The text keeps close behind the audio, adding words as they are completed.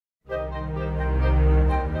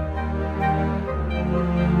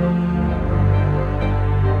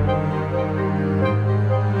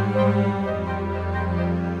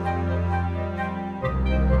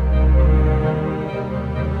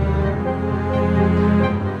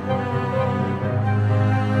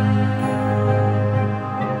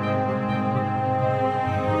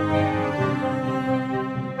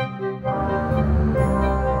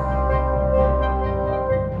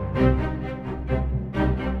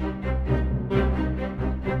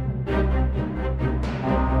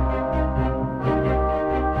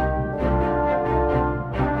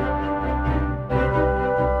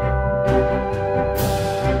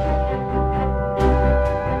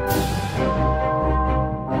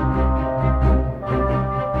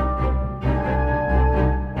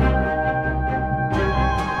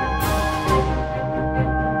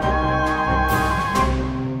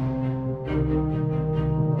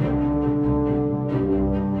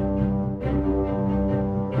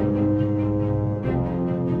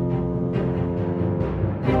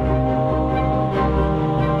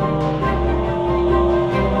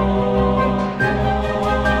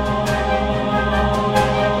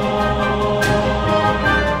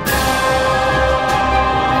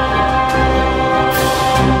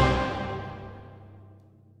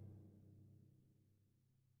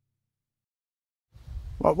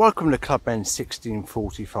Welcome to Clubmen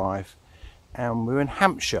 1645, and we're in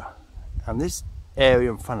Hampshire, and this area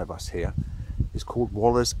in front of us here is called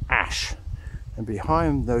Waller's Ash, and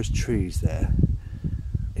behind those trees there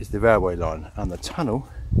is the railway line, and the tunnel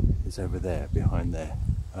is over there, behind there.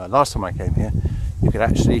 Last time I came here you could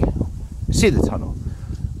actually see the tunnel,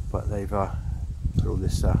 but they've put all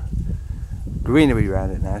this greenery around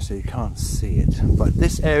it now so you can't see it. But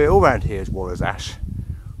this area all around here is Waller's Ash,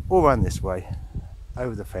 all around this way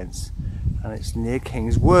over the fence, and it's near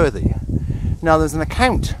Kingsworthy. Now there's an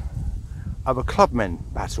account of a Clubmen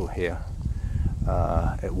battle here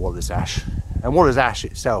at Waller's Ash, and Waller's Ash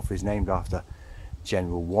itself is named after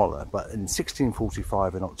General Waller, but in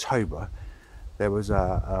 1645 in October there was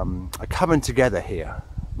a coming together here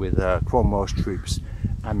with Cromwell's troops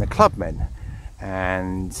and the Clubmen,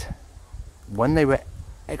 and when they were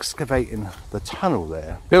excavating the tunnel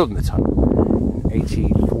there, building the tunnel in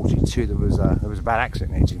 1842, there was a bad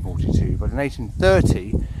accident in 1842, but in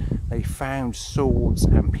 1830 they found swords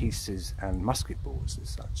and pieces and musket balls as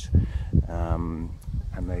such, and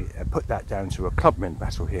they put that down to a Clubmen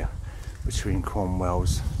battle here between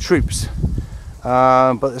Cromwell's troops.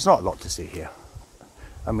 But there's not a lot to see here.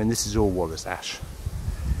 I mean, this is all Waller's Ash,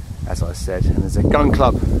 as I said, and there's a gun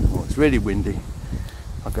club. Oh, it's really windy.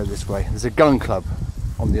 I'll go this way. There's a gun club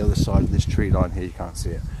on the other side of this tree line here. You can't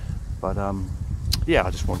see it, but yeah,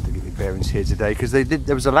 I just wanted to give you bearings here today because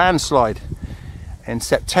there was a landslide in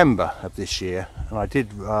September of this year, and I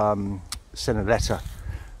did send a letter,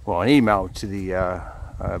 well, an email to the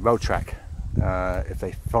road track. If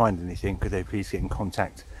they find anything, could they please get in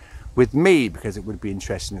contact with me, because it would be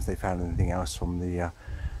interesting if they found anything else from the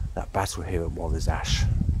that battle here at Waller's Ash.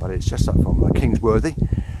 But it's just up from Kingsworthy,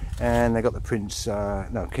 and they got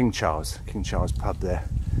the King Charles pub there,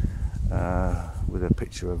 with a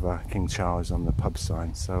picture of King Charles on the pub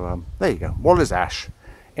sign. So there you go, Waller's Ash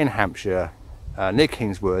in Hampshire, near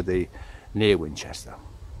Kingsworthy, near Winchester.